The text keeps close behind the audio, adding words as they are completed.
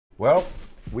Well,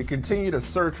 we continue to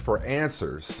search for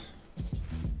answers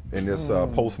in this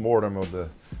post-mortem of the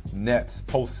Nets'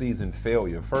 postseason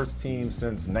failure. First team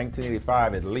since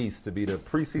 1985 at least to be the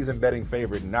preseason betting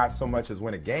favorite, not so much as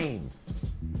win a game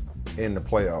in the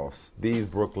playoffs. These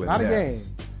Brooklyn Nets. Not a game.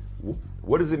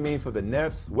 What does it mean for the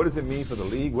Nets? What does it mean for the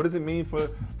league? What does it mean for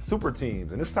super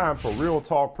teams? And it's time for Real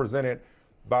Talk presented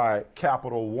by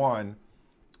Capital One.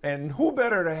 And who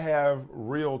better to have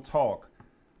Real Talk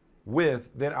with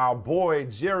than our boy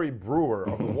Jerry Brewer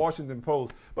of the Washington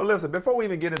Post. But listen, before we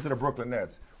even get into the Brooklyn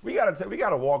Nets, we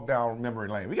gotta walk down memory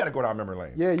lane. We gotta go down memory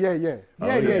lane. Yeah.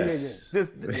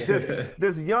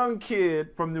 This young kid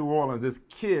from New Orleans,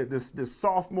 this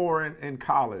sophomore in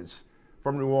college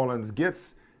from New Orleans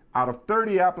gets out of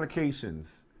 30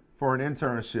 applications for an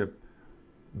internship,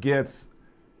 gets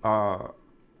a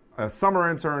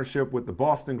summer internship with the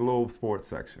Boston Globe sports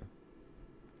section.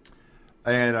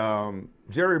 And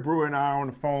Jerry Brewer and I are on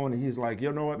the phone, and he's like,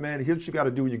 you know what, man, here's what you got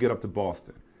to do when you get up to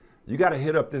Boston. You got to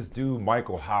hit up this dude,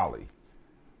 Michael Holley.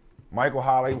 Michael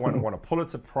Holley won a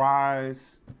Pulitzer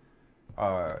Prize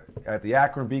at the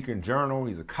Akron Beacon Journal.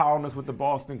 He's a columnist with the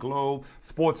Boston Globe.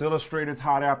 Sports Illustrated's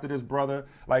hot after this brother.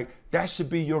 Like, that should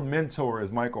be your mentor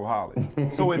is Michael Holley.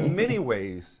 So in many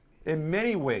ways,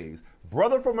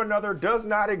 Brother from Another does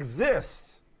not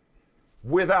exist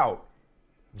without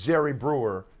Jerry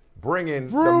Brewer bringing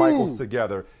the Michaels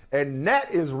together. And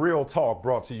that is Real Talk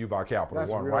brought to you by Capital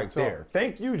One right there.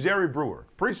 Thank you, Jerry Brewer.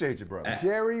 Appreciate you, brother.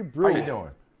 Jerry Brewer. How you doing?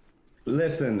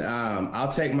 Listen,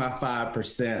 I'll take my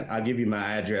 5%. I'll give you my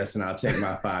address and I'll take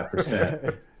my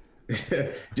 5%.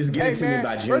 Just get it to me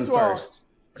by June 1st.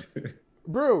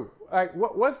 Brew, like,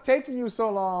 what's taking you so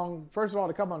long, first of all,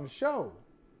 to come on the show?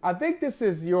 I think this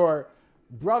is your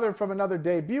Brother from Another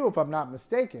debut, if I'm not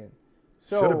mistaken.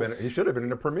 So he should have been in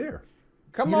the premiere.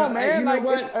 Come on, man.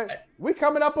 We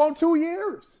coming up on 2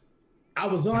 years. I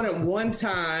was on it one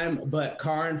time, but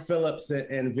Karin Phillips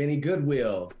and Vinny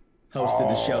Goodwill hosted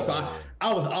the show. So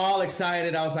I was all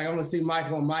excited. I was like, I'm going to see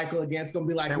Michael and Michael again. It's going to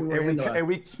be like we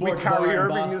Kyrie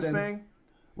Irving this thing.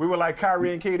 We were like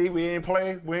Kyrie and KD. We ain't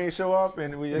play. We ain't show up.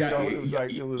 And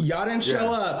y'all didn't show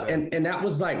up. Yeah. And that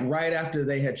was like right after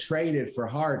they had traded for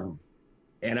Harden.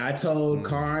 And I told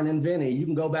Karin and Vinny, you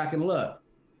can go back and look.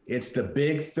 It's the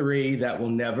big three that will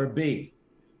never be.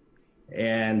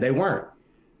 And they weren't.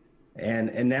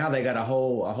 And now they got a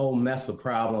whole mess of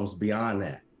problems beyond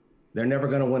that. They're never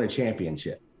going to win a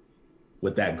championship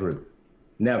with that group.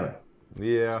 Never.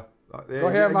 Yeah. Go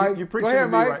ahead, Mike. Go ahead,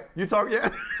 Mike. Right. You talk,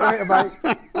 yeah. Go ahead, Mike.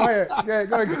 Go ahead.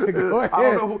 I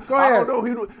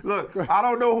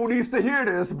don't know who needs to hear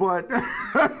this, but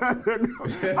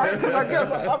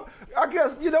I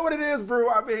guess you know what it is, Brew.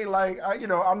 I mean, like,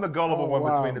 I'm the gullible one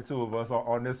between the two of us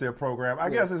on this here program. I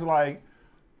guess it's like,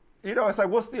 it's like,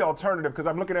 what's the alternative? Because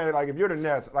I'm looking at it like, if you're the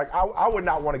Nets, like, I would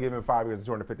not want to give him 5 years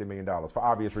and $250 million for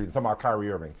obvious reasons. Talking about Kyrie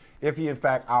Irving, if he in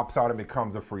fact opts out and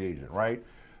becomes a free agent, right?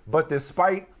 But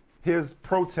despite his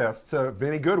protest to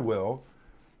Vinny Goodwill,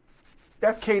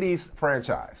 that's KD's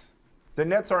franchise. The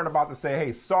Nets aren't about to say,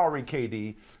 hey, sorry,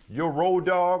 KD, your road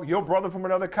dog, your brother from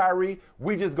another Kyrie,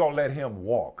 we just gonna let him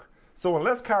walk. So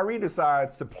unless Kyrie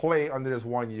decides to play under this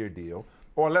 1 year deal,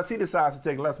 or unless he decides to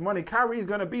take less money, Kyrie's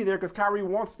gonna be there because Kyrie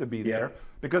wants to be there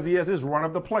because he has his run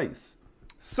of the place.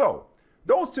 So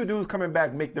those two dudes coming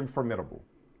back make them formidable.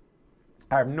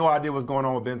 I have no idea what's going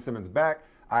on with Ben Simmons' back.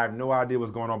 I have no idea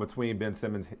what's going on between Ben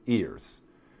Simmons' ears.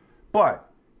 But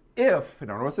if,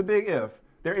 and I know it's a big if,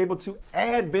 they're able to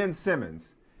add Ben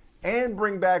Simmons and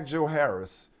bring back Joe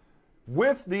Harris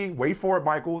with the, wait for it,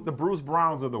 Michael, the Bruce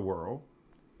Browns of the world,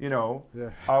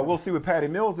 we'll see what Patty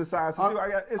Mills decides to do.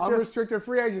 It's unrestricted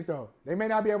free agent, though. They may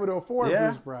not be able to afford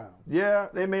Bruce Brown. Yeah,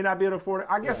 they may not be able to afford it.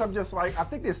 I guess I'm just like, I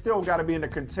think they still got to be in the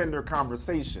contender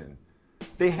conversation.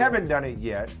 They haven't done it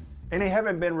yet. And they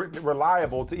haven't been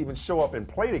reliable to even show up and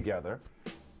play together.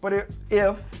 But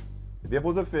if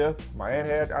was a fifth, my aunt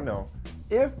had, I know,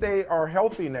 if they are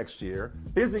healthy next year,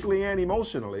 physically and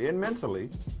emotionally and mentally,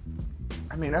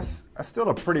 I mean, that's still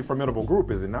a pretty formidable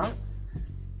group, is it not?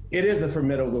 It is a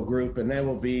formidable group, and they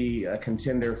will be a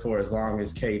contender for as long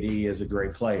as KD is a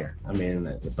great player. I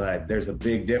mean, but there's a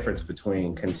big difference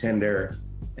between contender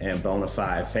and bona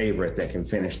fide favorite that can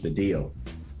finish the deal.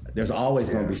 There's always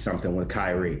going to be something with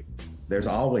Kyrie. There's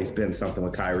always been something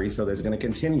with Kyrie, so there's going to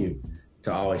continue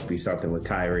to always be something with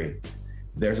Kyrie.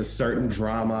 There's a certain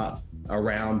drama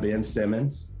around Ben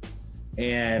Simmons,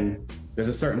 and there's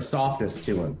a certain softness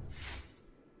to him,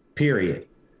 period.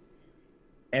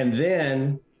 And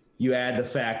then you add the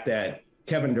fact that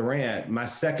Kevin Durant, my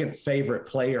second favorite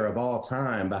player of all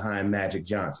time behind Magic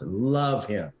Johnson, love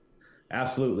him.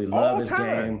 Absolutely love his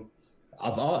game.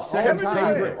 Of all, second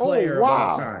time. favorite player of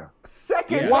all time.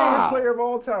 Second Yeah. favorite player of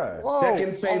all time. Whoa.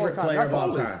 Second favorite player of all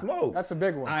Holy time. smokes. That's a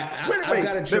big one. I've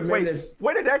got a tremendous.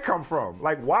 Where did that come from?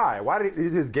 Like, why? Why did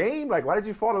his game? Like, why did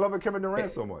you fall in love with Kevin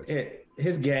Durant so much?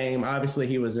 His game. Obviously,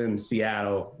 he was in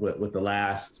Seattle with the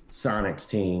last Sonics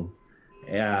team,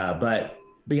 but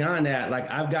beyond that, like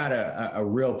I've got a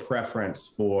real preference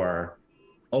for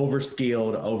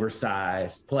overskilled,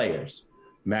 oversized players.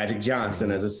 Magic Johnson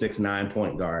as a 6'9"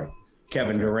 point guard.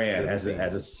 Kevin Durant as a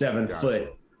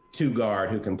 7'2" guard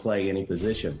who can play any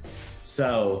position.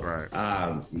 So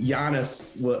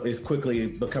Giannis is quickly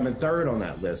becoming third on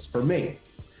that list for me,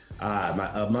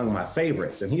 among my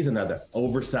favorites. And he's another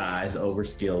oversized,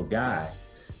 overskilled guy.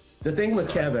 The thing with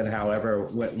Kevin, however,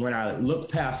 when I look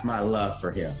past my love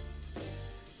for him,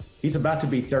 he's about to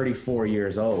be 34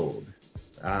 years old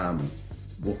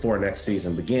before next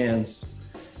season begins.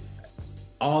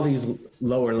 All these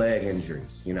lower leg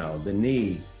injuries, the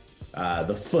knee,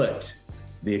 the foot,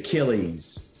 the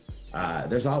Achilles.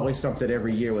 There's always something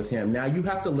every year with him. Now you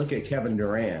have to look at Kevin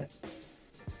Durant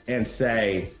and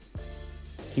say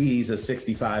he's a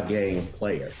 65-game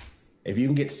player. If you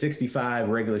can get 65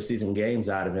 regular season games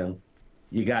out of him,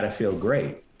 you got to feel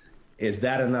great. Is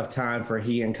that enough time for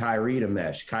he and Kyrie to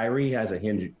mesh? Kyrie has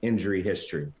an injury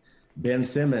history. Ben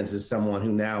Simmons is someone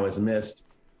who now has missed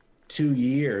 2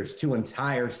 years, 2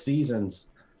 entire seasons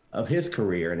of his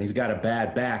career, and he's got a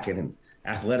bad back, and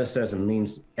athleticism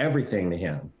means everything to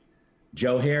him.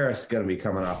 Joe Harris is going to be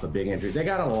coming off a big injury. They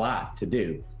got a lot to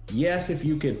do. Yes, if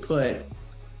you could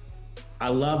I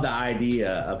love the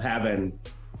idea of having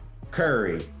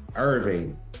Curry,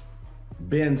 Irving,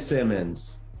 Ben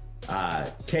Simmons,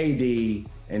 KD,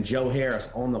 and Joe Harris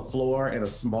on the floor in a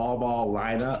small ball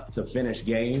lineup to finish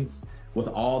games with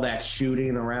all that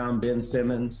shooting around Ben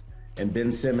Simmons and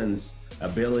Ben Simmons'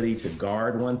 ability to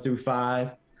guard 1 through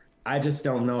 5. I just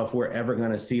don't know if we're ever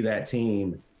going to see that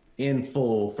team in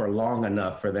full for long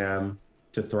enough for them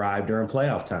to thrive during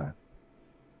playoff time.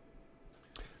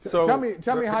 So tell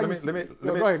me how you. Let me.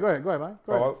 Go ahead, Mike. Go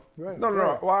ahead.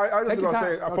 No. Well, I just gonna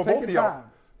say for both of y'all.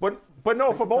 But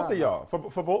no, for both of y'all,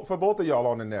 for both of y'all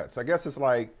on the Nets. I guess it's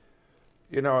like,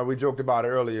 we joked about it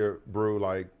earlier, Brew.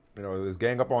 Like, this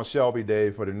gang up on Shelby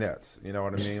Day for the Nets. You know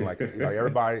what I mean? Like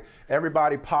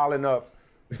everybody piling up,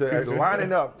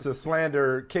 lining up to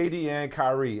slander KD and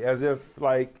Kyrie as if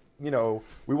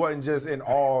we wasn't just in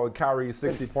all Kyrie's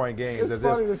 60-point games. It's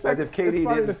funny the second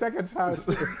time.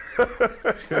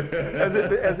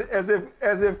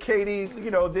 as if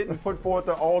KD, didn't put forth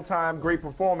an all-time great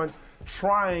performance,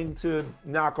 trying to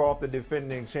knock off the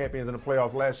defending champions in the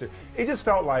playoffs last year. It just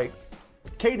felt like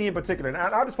KD in particular, and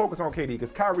I'll just focus on KD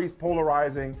because Kyrie's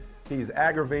polarizing, he's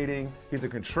aggravating, he's a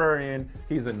contrarian,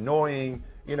 he's annoying.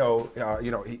 He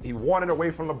wanted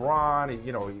away from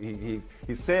LeBron.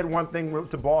 He said one thing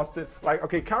to Boston. Like,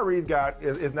 okay, Kyrie's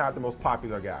is not the most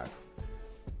popular guy,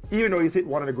 even though he's hit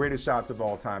one of the greatest shots of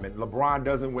all time. And LeBron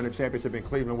doesn't win a championship in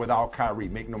Cleveland without Kyrie.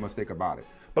 Make no mistake about it.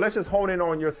 But let's just hone in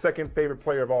on your second favorite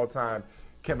player of all time,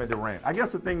 Kevin Durant. I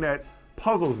guess the thing that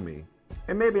puzzles me,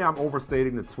 and maybe I'm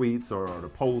overstating the tweets or the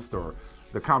post or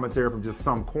the commentary from just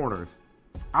some corners,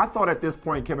 I thought at this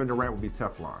point Kevin Durant would be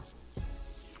Teflon.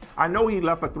 I know he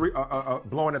left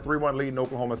blowing a 3-1 lead in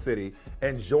Oklahoma City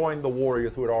and joined the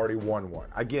Warriors who had already won one.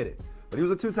 I get it. But he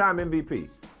was a 2-time MVP.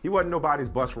 He wasn't nobody's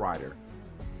bus rider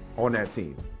on that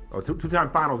team. Or two-time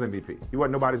finals MVP. He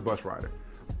wasn't nobody's bus rider.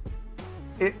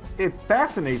 It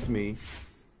fascinates me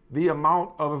the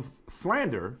amount of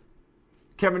slander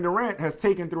Kevin Durant has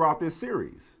taken throughout this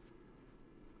series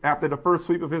after the first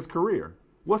sweep of his career.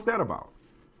 What's that about?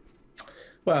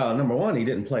 Well, number one, he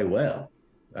didn't play well.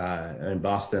 And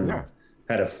Boston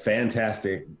had a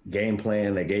fantastic game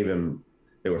plan.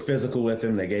 They were physical with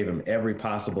him. They gave him every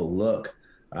possible look,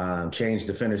 changed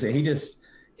defenders.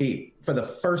 He for the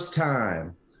first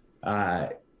time,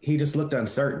 he just looked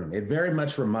uncertain. It very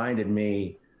much reminded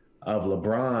me of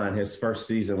LeBron, his first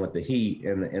season with the Heat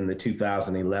in the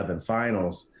 2011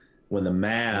 finals, when the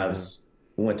Mavs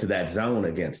went to that zone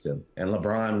against him, and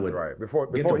LeBron would before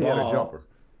get the he ball. Had a jumper.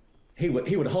 He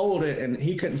would hold it, and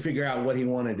he couldn't figure out what he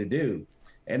wanted to do.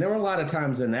 And there were a lot of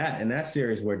times in that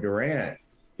series where Durant,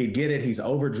 he'd get it, he's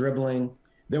over dribbling.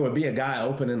 There would be a guy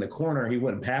open in the corner, he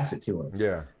wouldn't pass it to him.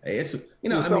 Yeah, it's if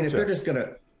they're just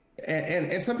gonna,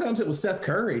 and sometimes it was Seth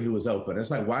Curry who was open.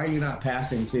 It's like, why are you not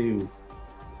passing to,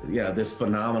 this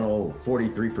phenomenal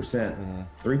 43%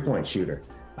 3-point shooter?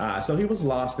 So he was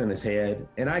lost in his head,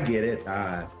 and I get it.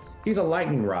 He's a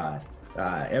lightning rod.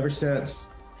 Ever since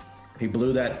he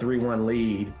blew that 3-1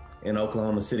 lead in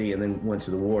Oklahoma City and then went to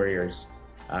the Warriors,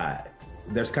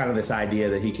 there's kind of this idea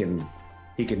that he can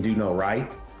do no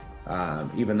right.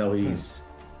 even though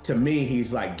to me,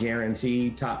 he's like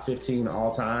guaranteed top 15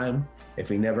 all time. If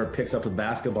he never picks up a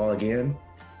basketball again,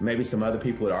 maybe some other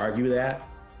people would argue that,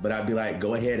 but I'd be like,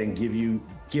 go ahead and give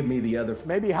me the other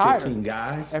maybe 15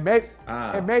 guys. And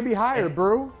maybe higher,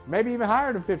 Brew. Maybe even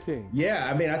higher than 15. Yeah,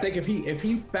 I mean, I think if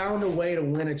he found a way to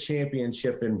win a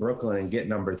championship in Brooklyn and get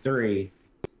number 3,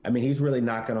 I mean, he's really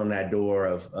knocking on that door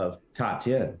of top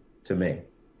 10 to me.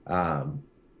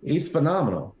 He's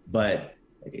phenomenal, but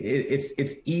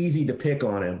it's easy to pick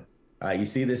on him. You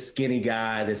see this skinny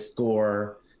guy, this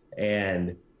scorer,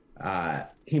 and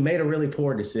he made a really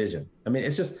poor decision. I mean,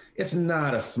 it's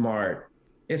not a smart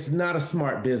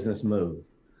business move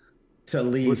to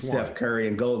leave Steph Curry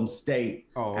in Golden State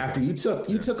after you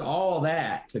took all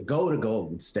that to go to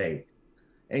Golden State,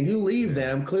 and you leave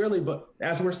them clearly, but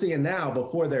as we're seeing now,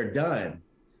 before they're done,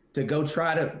 to go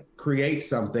try to create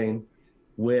something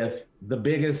with the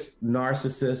biggest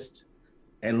narcissist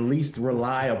and least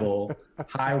reliable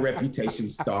high reputation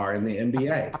star in the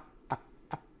NBA.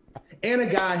 And a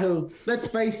guy who, let's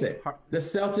face it, the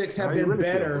Celtics have been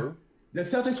better. The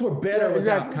Celtics were better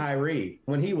without Kyrie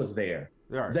when he was there.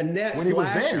 The Nets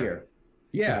last year.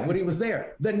 Yeah, when he was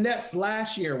there. The Nets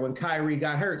last year when Kyrie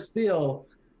got hurt still,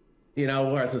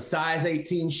 was a size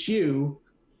 18 shoe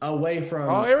away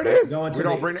from here it is. Going to we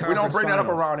don't bring that up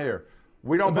around here.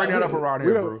 We don't bring that up around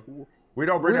here, Brew. We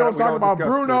don't talk about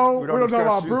Bruno. We don't talk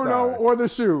about Bruno or the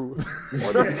shoe.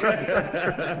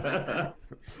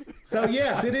 So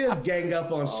yes, it is gang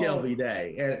up on Shelby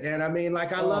Day, and I mean,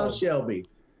 like, I love Shelby,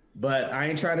 but I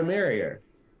ain't trying to marry her.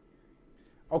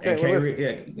 Okay,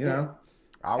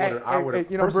 I would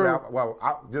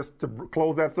just to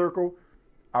close that circle,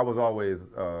 I was always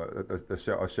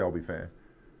a Shelby fan.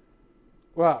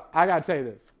 Well, I gotta tell you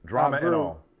this, drama and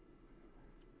all.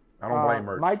 I don't blame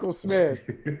her. Michael Smith,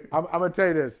 I'm gonna tell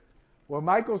you this. What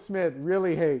Michael Smith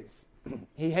really hates,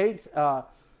 he hates a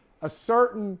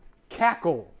certain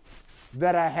cackle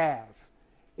that I have.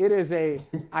 It is a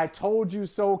 "I told you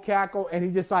so" cackle, and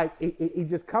he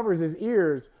just covers his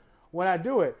ears when I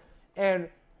do it. And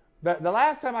the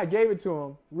last time I gave it to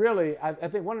him, really, I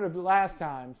think one of the last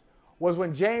times was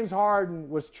when James Harden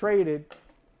was traded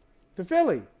to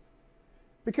Philly,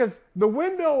 because the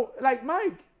window, like,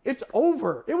 Mike, it's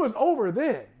over. It was over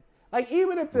then. Like,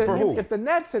 even if the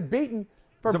Nets had beaten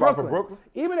for Brooklyn,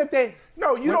 even if they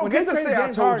you don't get to say I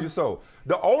told you so.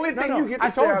 The only thing you get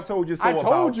to say I told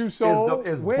you so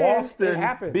is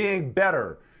Boston being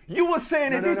better. You were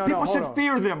saying that these people should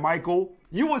fear them, Michael.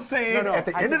 You were saying at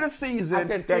the end of the season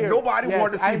that nobody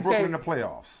wanted to see Brooklyn in the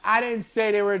playoffs. I didn't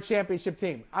say they were a championship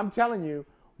team. I'm telling you,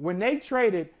 when they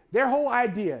traded, their whole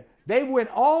idea, they went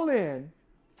all in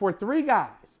for 3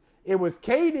 guys. It was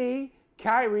KD,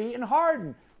 Kyrie, and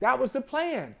Harden. That was the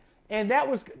plan, and that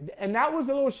was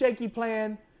a little shaky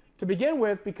plan to begin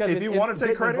with, because if you want to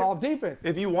take credit, involve defense.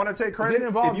 If you want to take credit,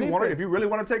 if you really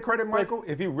want to take credit, Michael,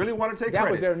 if you really want to take credit,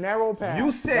 that was their narrow path. That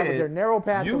was their narrow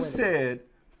path. You said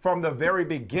from the very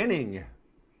beginning,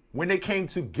 when they came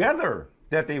together,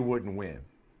 that they wouldn't win.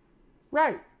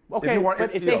 Right. Okay.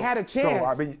 But if they had a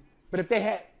chance,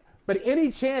 but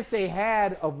any chance they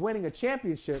had of winning a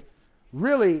championship,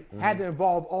 really had to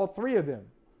involve all 3 of them.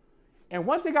 And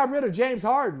once they got rid of James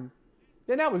Harden,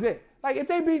 then that was it. Like, if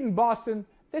they beaten Boston,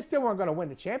 they still weren't going to win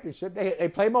the championship. They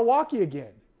play Milwaukee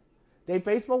again. They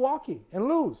face Milwaukee and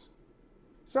lose.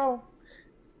 So,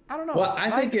 I don't know. Well, I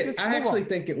think it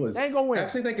was. They ain't gonna win. I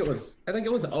think it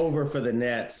was over for the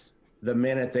Nets the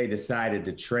minute they decided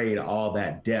to trade all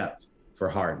that depth for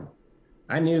Harden.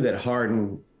 I knew that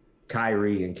Harden,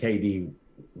 Kyrie, and KD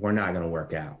were not going to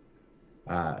work out.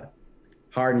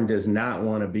 Harden does not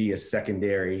want to be a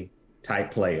secondary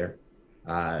type player.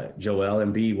 Joel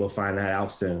Embiid will find that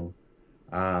out soon.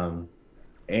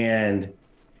 And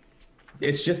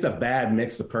it's just a bad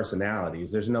mix of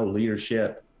personalities. There's no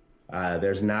leadership.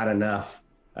 There's not enough,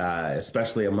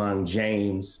 especially among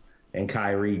James and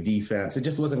Kyrie, defense. It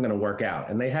just wasn't going to work out.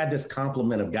 And they had this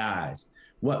complement of guys.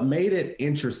 What made it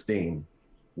interesting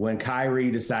when Kyrie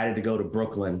decided to go to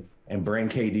Brooklyn and bring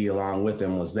KD along with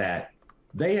him was that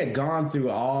they had gone through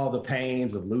all the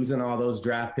pains of losing all those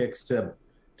draft picks to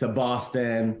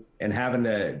Boston and having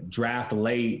to draft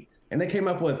late. And they came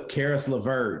up with Karis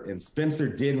LeVert and Spencer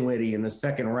Dinwiddie in the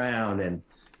second round, and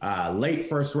late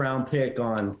first round pick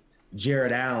on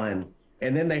Jared Allen.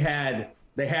 And then they had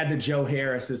the Joe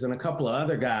Harrises and a couple of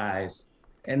other guys.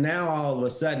 And now all of a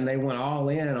sudden they went all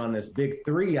in on this big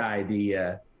 3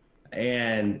 idea.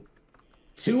 And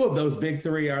 2 of those big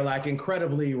 3 are like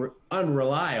incredibly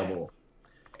unreliable.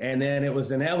 And then it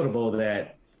was inevitable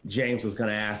that James was going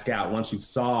to ask out once you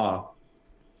saw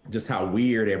just how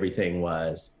weird everything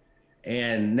was.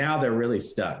 and now they're really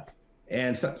stuck.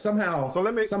 And somehow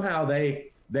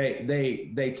they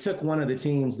took one of the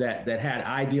teams that had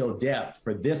ideal depth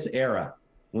for this era.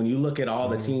 When you look at all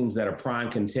the teams that are prime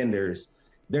contenders,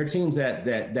 they're teams that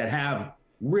have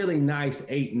really nice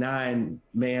 8-9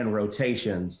 man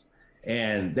rotations,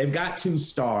 and they've got 2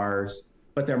 stars,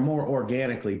 but they're more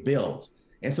organically built.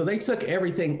 And so they took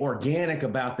everything organic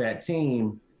about that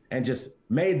team and just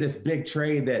made this big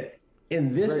trade that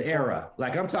in this era,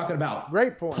 like I'm talking about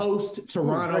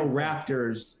post-Toronto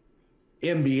Raptors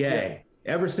NBA,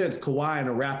 ever since Kawhi and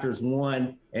the Raptors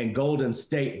won and Golden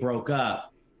State broke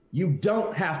up, you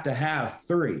don't have to have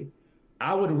 3.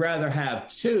 I would rather have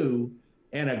 2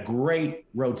 and a great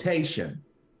rotation.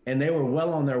 And they were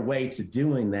well on their way to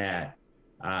doing that.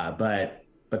 But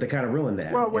they kind of ruined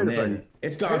that. Well, wait a second.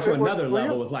 It's gone to another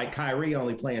level with like Kyrie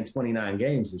only playing 29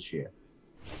 games this year.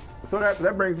 So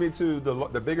that brings me to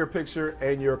the bigger picture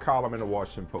and your column in the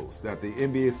Washington Post that the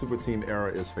NBA super team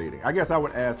era is fading. I guess I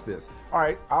would ask this. All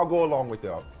right, I'll go along with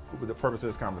the purpose of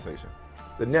this conversation.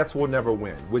 The Nets will never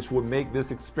win, which would make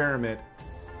this experiment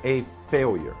a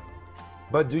failure.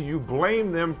 But do you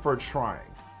blame them for trying?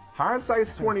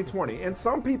 Hindsight's 2020, and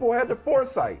some people had the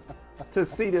foresight to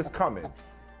see this coming.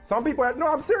 Some people had, no,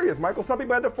 I'm serious, Michael. Some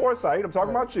people had the foresight, I'm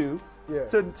talking about you,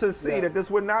 to see that this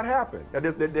would not happen,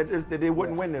 that they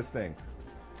wouldn't win this thing.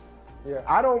 Yeah.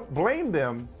 I don't blame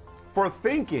them for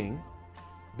thinking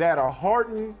that a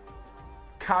Harden,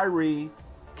 Kyrie,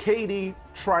 KD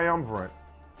triumvirate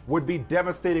would be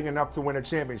devastating enough to win a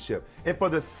championship. And for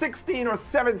the 16 or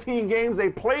 17 games they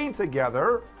played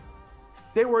together,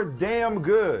 they were damn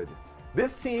good.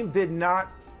 This team did not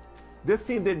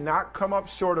come up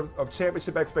short of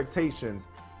championship expectations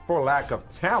for lack of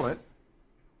talent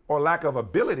or lack of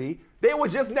ability. They were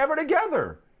just never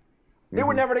together. They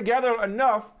were never together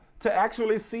enough to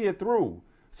actually see it through.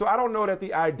 So I don't know that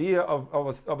the idea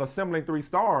of assembling 3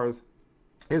 stars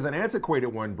is an antiquated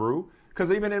one, Brew. Because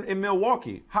even in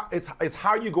Milwaukee, it's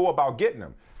how you go about getting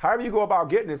them. However you go about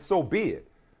getting it, so be it.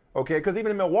 Okay, because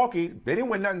even in Milwaukee, they didn't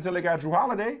win nothing until they got Drew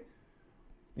Holiday.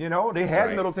 You know, they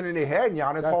had Middleton and they had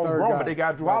Giannis homegrown, but they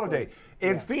got Drew Holiday.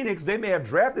 In Phoenix, they may have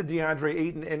drafted DeAndre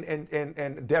Ayton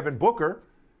and Devin Booker,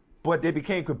 but they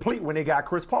became complete when they got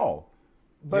Chris Paul.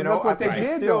 But look what they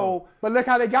did, though. But look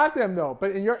how they got them, though.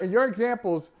 But in your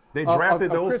examples, they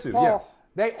drafted those Chris 2. Paul, yes.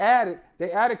 They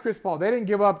added Chris Paul. They didn't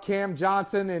give up Cam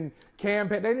Johnson and Cam.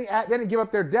 They didn't give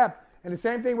up their depth. And the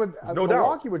same thing with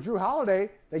Milwaukee with Drew Holiday.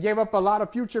 They gave up a lot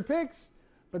of future picks,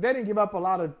 but they didn't give up a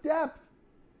lot of depth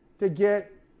to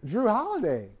get Drew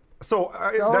Holiday. So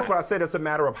that's why I said it's a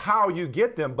matter of how you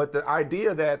get them. But the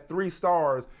idea that 3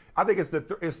 stars, I think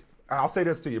I'll say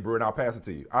this to you, Brewer, and I'll pass it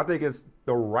to you. I think it's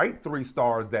the right 3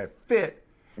 stars that fit.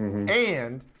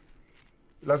 And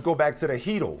let's go back to the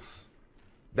Heatles.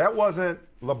 That wasn't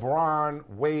LeBron,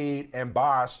 Wade, and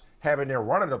Bosh having their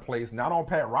run of the place, not on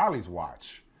Pat Riley's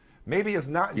watch. Maybe it's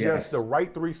not just the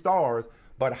right 3 stars,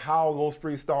 but how those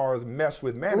 3 stars mesh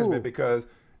with management, because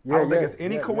I don't think it's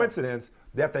any coincidence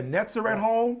that the Nets are at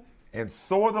home and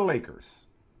so are the Lakers.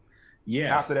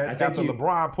 Yes. After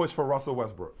LeBron pushed for Russell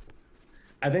Westbrook.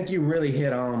 I think you really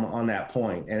hit on that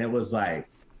point, and it was like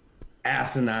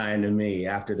asinine to me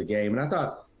after the game. And I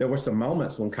thought there were some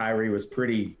moments when Kyrie was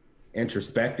pretty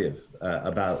introspective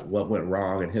about what went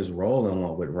wrong and his role in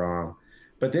what went wrong.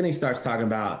 But then he starts talking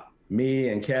about me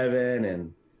and Kevin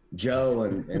and Joe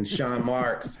and Sean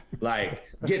Marks, like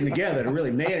getting together to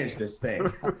really manage this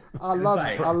thing. I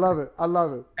love it.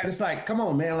 And it's like, come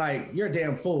on, man, like you're a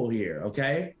damn fool here,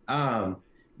 okay?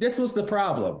 This was the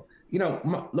problem. You know,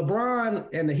 LeBron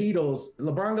and the Heatles,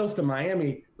 LeBron goes to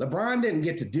Miami. LeBron didn't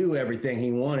get to do everything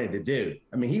he wanted to do.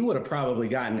 I mean, he would have probably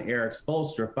gotten Eric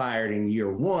Spoelstra fired in year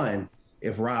 1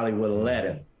 if Riley would have let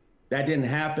him. That didn't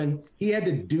happen. He had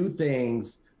to do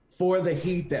things for the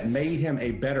Heat that made him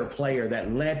a better player,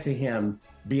 that led to him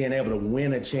being able to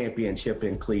win a championship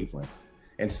in Cleveland.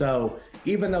 And so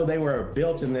even though they were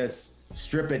built in this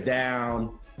strip it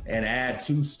down and add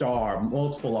 2-star,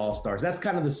 multiple all-stars, that's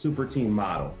kind of the super team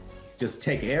model. Just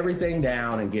take everything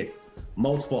down and get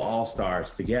multiple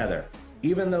all-stars together.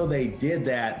 Even though they did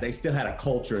that, they still had a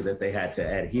culture that they had to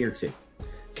adhere to.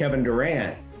 Kevin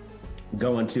Durant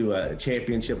going to a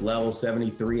championship level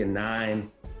 73-9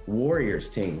 Warriors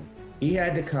team. He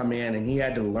had to come in and he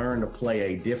had to learn to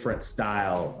play a different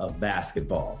style of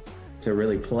basketball to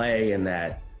really play in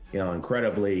that, you know,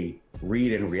 incredibly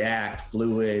read and react,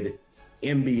 fluid,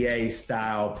 NBA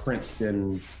style,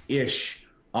 Princeton-ish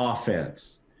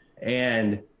offense.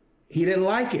 And he didn't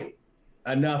like it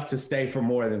enough to stay for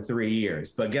more than 3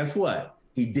 years. But guess what?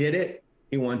 He did it.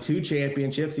 He won 2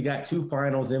 championships. He got 2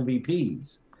 finals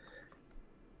MVPs.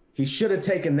 he should have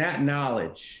taken that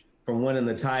knowledge from winning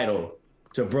the title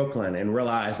to Brooklyn and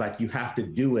realized, like, you have to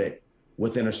do it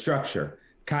within a structure.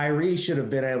 Kyrie should have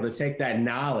been able to take that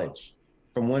knowledge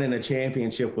from winning a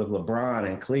championship with LeBron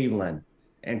in Cleveland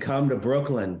and come to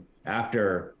Brooklyn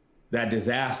after that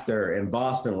disaster in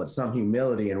Boston with some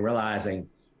humility and realizing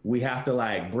we have to,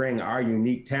 like, bring our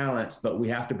unique talents, but we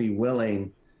have to be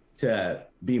willing to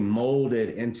be molded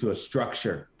into a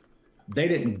structure. They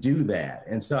didn't do that.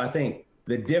 And so I think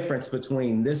the difference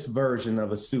between this version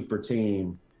of a super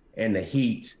team and the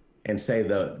Heat and, say,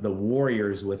 the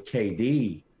Warriors with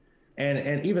KD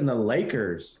and even the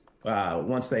Lakers,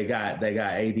 once they got AD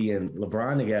and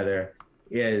LeBron together,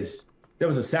 is there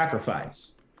was a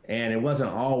sacrifice. And it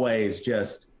wasn't always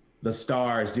just the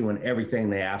stars doing everything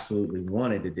they absolutely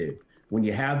wanted to do. When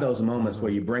you have those moments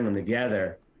where you bring them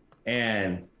together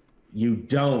and you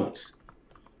don't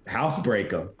housebreak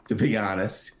them, to be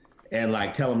honest, and,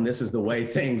 like, tell them this is the way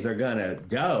things are gonna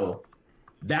go,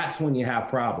 that's when you have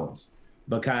problems.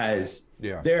 Because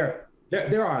there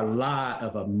are a lot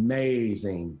of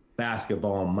amazing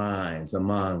basketball minds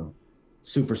among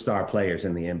superstar players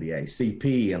in the NBA,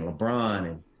 CP and LeBron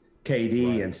and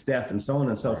KD and Steph and so on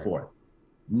and so forth.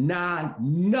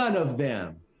 None of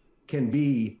them can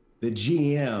be the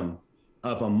GM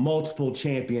of a multiple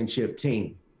championship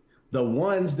team. The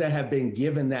ones that have been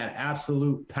given that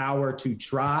absolute power to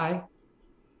try,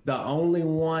 the only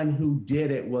one who did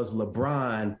it was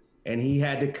LeBron, and he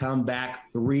had to come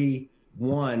back 3-1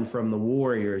 from the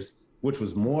Warriors, which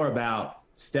was more about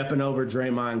stepping over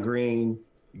Draymond Green,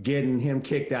 getting him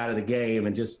kicked out of the game,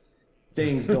 and just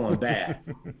things going bad.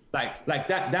 Like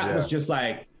that was just,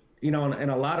 like, you know, in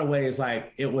a lot of ways,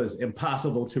 like, it was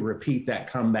impossible to repeat that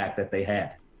comeback that they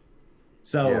had.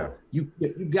 So you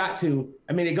got to,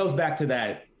 I mean, it goes back to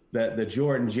that, the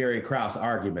Jordan, Jerry Krause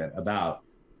argument about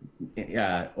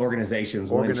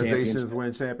organizations win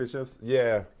championships.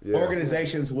 Yeah.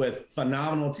 Organizations with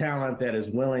phenomenal talent that is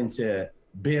willing to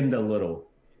bend a little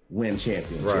win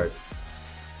championships. Right.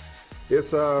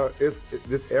 It's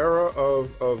this era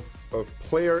of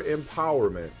player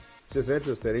empowerment. It's just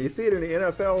interesting, and you see it in the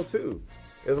NFL too.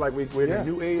 It's like we're in a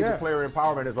new age of player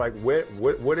empowerment. It's like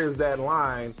what is that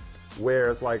line where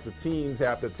it's like the teams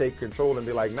have to take control and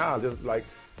be like, nah, just like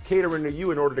catering to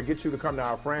you in order to get you to come to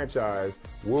our franchise.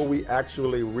 Will we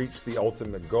actually reach the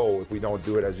ultimate goal if we don't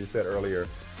do it, as you said earlier,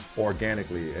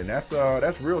 organically? And that's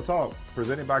real talk,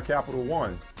 presented by Capital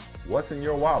One. What's in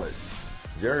your wallet?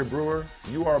 Jerry Brewer,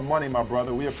 you are money, my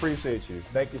brother. We appreciate you.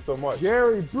 Thank you so much.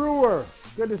 Jerry Brewer,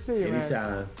 good to see you,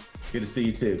 Anytime. Man. Good to see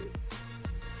you too.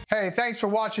 Hey, thanks for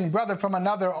watching Brother from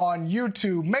Another on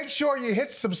YouTube. Make sure you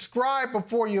hit subscribe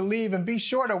before you leave, and be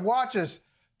sure to watch us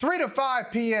 3 to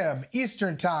 5 p.m.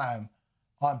 Eastern Time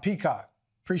on Peacock.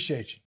 Appreciate you.